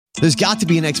There's got to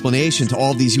be an explanation to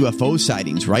all of these UFO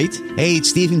sightings, right? Hey,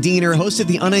 it's Stephen Diener, host of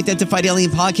the Unidentified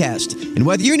Alien Podcast. And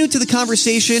whether you're new to the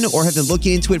conversation or have been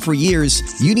looking into it for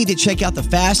years, you need to check out the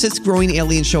fastest growing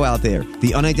alien show out there,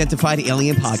 the Unidentified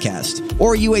Alien Podcast,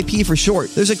 or UAP for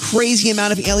short. There's a crazy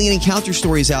amount of alien encounter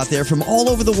stories out there from all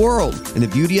over the world. And the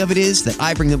beauty of it is that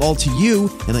I bring them all to you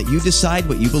and let you decide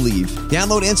what you believe.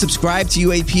 Download and subscribe to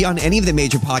UAP on any of the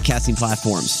major podcasting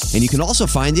platforms. And you can also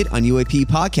find it on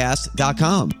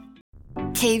UAPpodcast.com.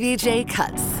 KVJ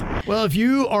Cuts. Well, if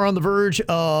you are on the verge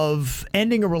of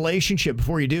ending a relationship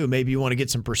before you do, maybe you want to get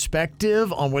some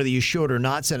perspective on whether you should or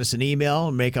not, send us an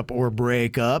email, make up or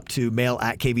break up, to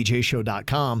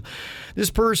mail@kvjshow.com. This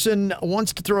person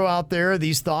wants to throw out there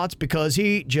these thoughts because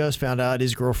he just found out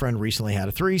his girlfriend recently had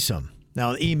a threesome.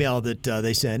 Now, the email that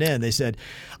they sent in, they said,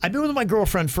 I've been with my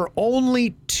girlfriend for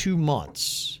only 2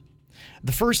 months.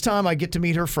 The first time I get to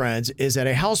meet her friends is at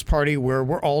a house party where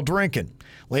we're all drinking.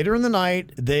 Later in the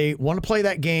night, they want to play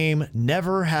that game,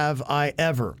 Never Have I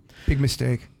Ever. Big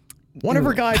mistake. One of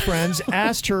her guy friends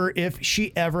asked her if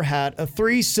she ever had a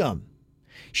threesome.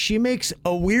 She makes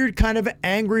a weird kind of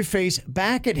angry face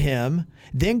back at him,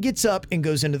 then gets up and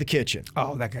goes into the kitchen.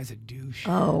 Oh, that guy's a douche.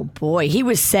 Oh, boy. He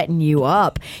was setting you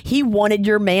up. He wanted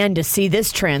your man to see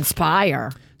this transpire.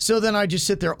 So then I just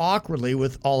sit there awkwardly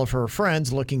with all of her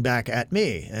friends looking back at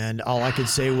me. And all I could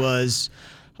say was,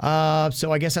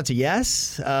 so I guess that's a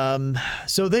yes.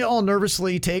 So they all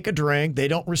nervously take a drink. They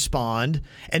don't respond.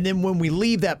 And then when we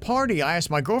leave that party, I asked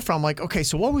my girlfriend, I'm like, okay,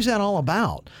 so what was that all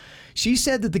about? She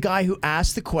said that the guy who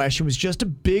asked the question was just a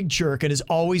big jerk and has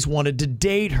always wanted to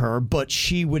date her, but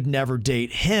she would never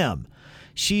date him.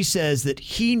 She says that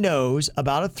he knows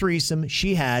about a threesome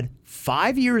she had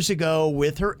 5 years ago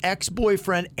with her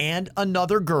ex-boyfriend and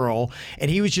another girl,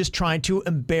 and he was just trying to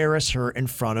embarrass her in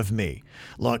front of me.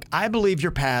 Look, I believe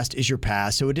your past is your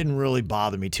past, so it didn't really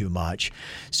bother me too much.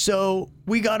 So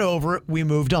we got over it. We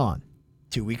moved on.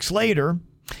 2 weeks later,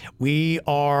 we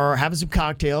are having some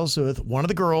cocktails with one of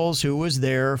the girls who was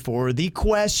there for the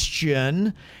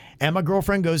question, and my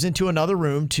girlfriend goes into another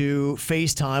room to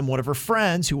FaceTime one of her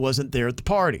friends who wasn't there at the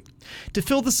party. To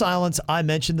fill the silence, I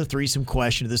mentioned the threesome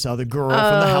question to this other girl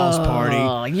from the house party.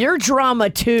 Oh, you're drama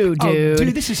too, dude. Oh,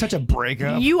 dude, this is such a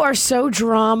breakup. You are so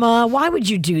drama. Why would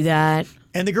you do that?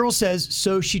 And the girl says,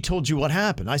 so she told you what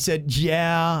happened? I said,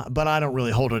 yeah, but I don't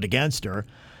really hold it against her.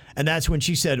 And that's when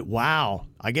she said, wow,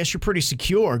 I guess you're pretty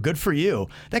secure. Good for you.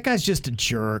 That guy's just a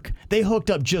jerk. They hooked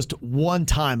up just one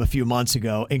time a few months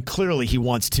ago, and clearly he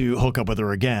wants to hook up with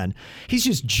her again. He's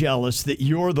just jealous that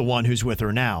you're the one who's with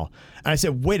her now. And I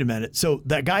said, wait a minute. So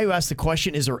that guy who asked the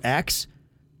question is her ex?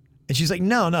 And she's like,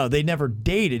 no, they never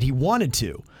dated. He wanted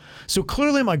to. So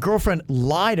clearly my girlfriend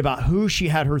lied about who she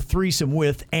had her threesome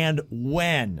with and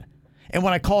when. And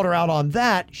when I called her out on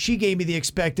that, she gave me the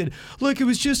expected, look, it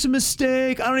was just a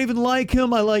mistake. I don't even like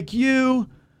him. I like you.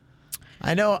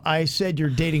 I know I said your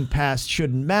dating past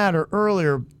shouldn't matter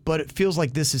earlier, but it feels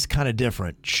like this is kind of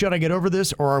different. Should I get over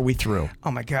this or are we through?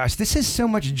 Oh, my gosh. This is so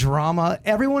much drama.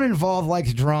 Everyone involved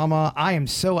likes drama. I am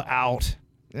so out.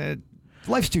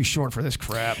 Life's too short for this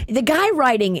crap. The guy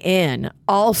writing in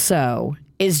also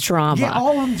is drama. Yeah,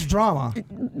 all of them's drama.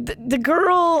 The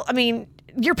girl, I mean,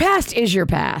 your past is your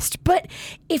past, but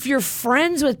if you're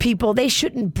friends with people, they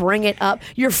shouldn't bring it up.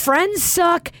 Your friends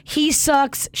suck, he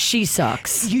sucks, she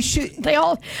sucks. You should.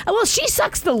 Well, she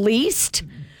sucks the least,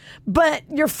 but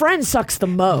your friend sucks the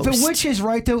most. The witch is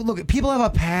right, though. Look, people have a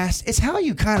past. It's how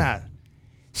you kind of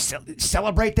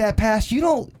celebrate that past. You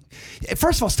don't.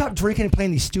 First of all, stop drinking and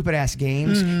playing these stupid-ass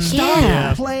games.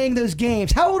 Stop playing those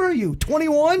games. How old are you?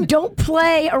 21? Don't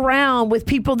play around with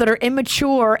people that are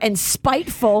immature and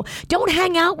spiteful. Don't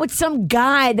hang out with some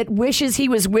guy that wishes he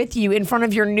was with you in front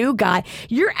of your new guy.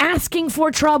 You're asking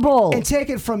for trouble. And take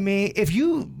it from me, if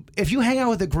you hang out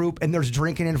with a group and there's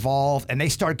drinking involved and they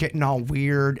start getting all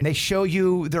weird and they show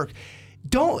you their...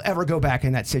 Don't ever go back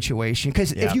in that situation,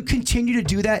 because if you continue to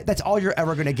do that, that's all you're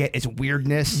ever going to get is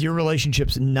weirdness. Your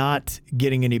relationship's not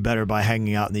getting any better by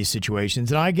hanging out in these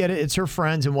situations. And I get it. It's her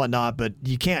friends and whatnot, but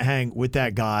you can't hang with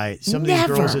that guy. Some of these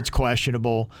girls, it's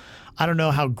questionable. I don't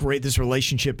know how great this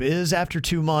relationship is after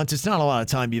 2 months. It's not a lot of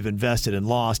time you've invested and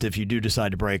lost if you do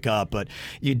decide to break up, but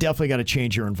you definitely got to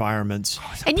change your environments.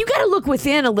 And you got to look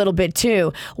within a little bit,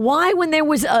 too. Why, when there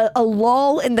was a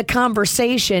lull in the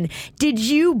conversation, did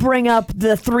you bring up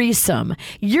the threesome?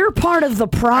 You're part of the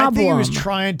problem.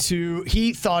 I think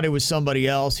he thought it was somebody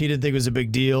else. He didn't think it was a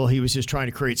big deal. He was just trying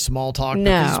to create small talk.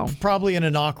 No. He's probably in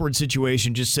an awkward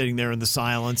situation, just sitting there in the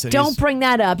silence. And don't bring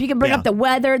that up. You can bring up the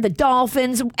weather, the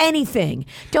dolphins, anything. anything.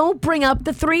 Don't bring up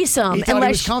the threesome. He thought he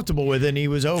was comfortable with it and he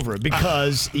was over it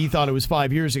because he thought it was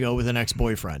 5 years ago with an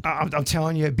ex-boyfriend. I'm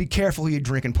telling you, be careful who you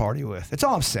drink and party with. That's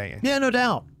all I'm saying. Yeah, no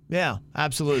doubt. Yeah,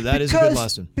 absolutely. That is a good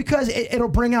lesson. Because it'll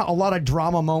bring out a lot of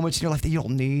drama moments in your life that you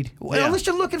don't need. Well, unless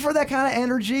you're looking for that kind of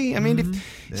energy. I mean,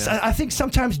 I think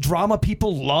sometimes drama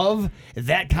people love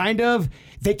that kind of.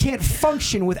 They can't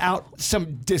function without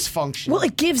some dysfunction. Well,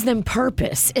 it gives them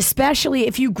purpose, especially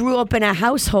if you grew up in a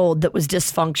household that was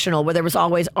dysfunctional, where there was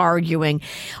always arguing.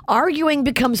 Arguing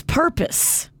becomes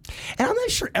purpose. And I'm not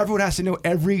sure everyone has to know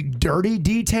every dirty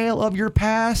detail of your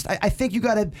past. I think you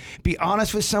got to be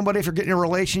honest with somebody if you're getting in a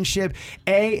relationship.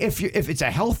 If it's a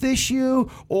health issue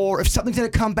or if something's going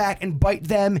to come back and bite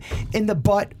them in the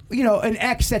butt, an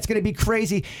ex that's going to be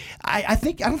crazy. I don't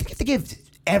think you have to give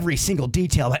every single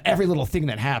detail about every little thing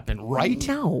that happened, right?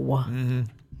 No. Mm-hmm.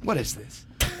 What is this?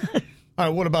 All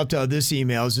right, what about this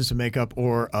email? Is this a makeup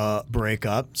or a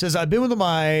breakup? It says, I've been with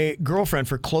my girlfriend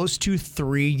for close to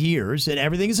 3 years, and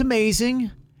everything is amazing,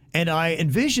 and I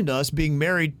envisioned us being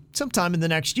married sometime in the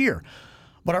next year.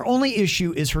 But our only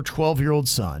issue is her 12-year-old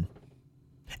son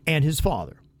and his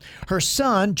father. Her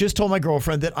son just told my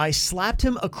girlfriend that I slapped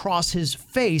him across his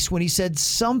face when he said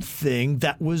something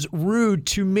that was rude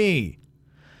to me.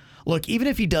 Look, even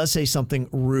if he does say something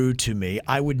rude to me,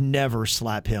 I would never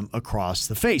slap him across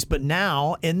the face. But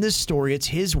now, in this story, it's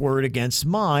his word against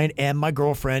mine, and my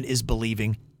girlfriend is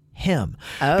believing him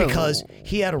because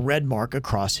he had a red mark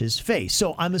across his face.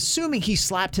 So I'm assuming he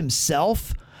slapped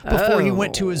himself before he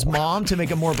went to his mom to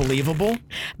make it more believable.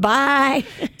 Bye.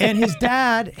 And his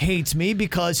dad hates me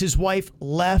because his wife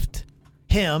left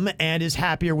him and is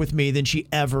happier with me than she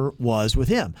ever was with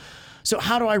him. So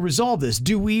how do I resolve this?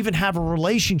 Do we even have a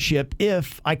relationship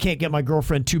if I can't get my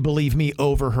girlfriend to believe me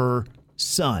over her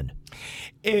son?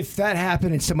 If that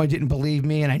happened and someone didn't believe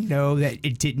me and I know that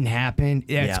it didn't happen,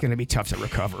 it's going to be tough to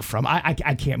recover from. I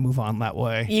can't move on that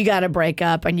way. You got to break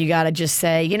up and you got to just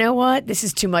say, you know what? This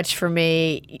is too much for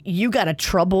me. You got a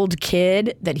troubled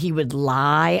kid that he would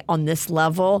lie on this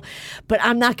level, but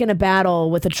I'm not going to battle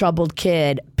with a troubled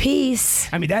kid.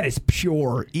 Peace. I mean, that is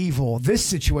pure evil. This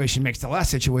situation makes the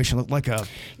last situation look like a...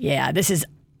 Yeah, this is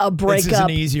a breakup. This is an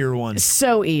easier one.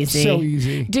 So easy. So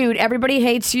easy. Dude, everybody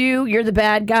hates you. You're the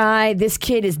bad guy. This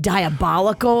kid is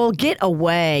diabolical. Get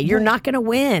away. You're not going to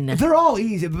win. They're all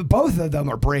easy. Both of them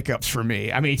are breakups for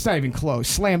me. I mean, it's not even close.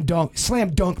 Slam dunk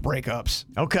breakups.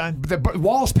 Okay. The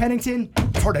Walls Pennington,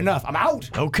 I've heard enough. I'm out.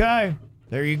 Okay.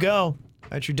 There you go.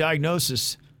 That's your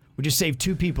diagnosis. We just saved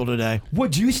 2 people today.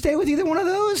 Would you stay with either one of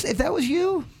those if that was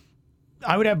you?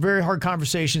 I would have very hard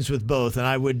conversations with both, and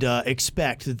I would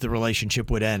expect that the relationship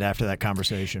would end after that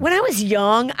conversation. When I was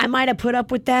young, I might have put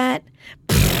up with that.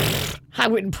 I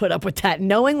wouldn't put up with that.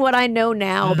 Knowing what I know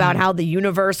now about how the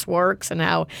universe works and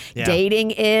how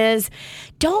dating is,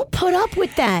 don't put up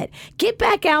with that. Get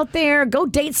back out there. Go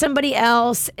date somebody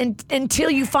else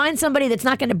until you find somebody that's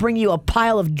not going to bring you a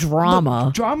pile of drama.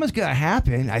 Look, drama's going to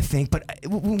happen, I think, but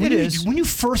when you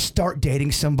first start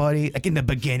dating somebody, like in the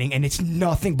beginning, and it's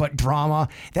nothing but drama,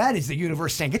 that is the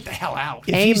universe saying, get the hell out.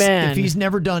 Amen. If he's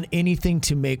never done anything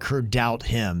to make her doubt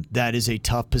him, that is a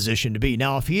tough position to be.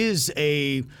 Now, if he is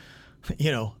a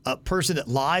person that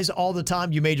lies all the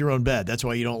time, you made your own bed. That's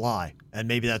why you don't lie. And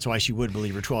maybe that's why she would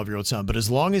believe her 12-year-old son. But as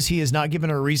long as he has not given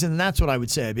her a reason, then that's what I would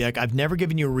say. I'd be like, I've never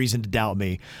given you a reason to doubt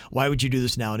me. Why would you do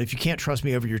this now? And if you can't trust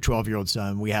me over your 12-year-old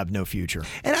son, we have no future.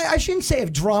 And I shouldn't say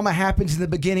if drama happens in the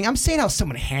beginning. I'm saying how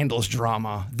someone handles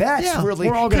drama. That's really...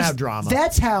 We're all going to have drama.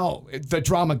 That's how the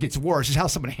drama gets worse, is how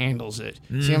someone handles it.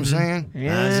 See what I'm saying?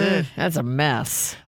 Yeah, That's it. That's a mess.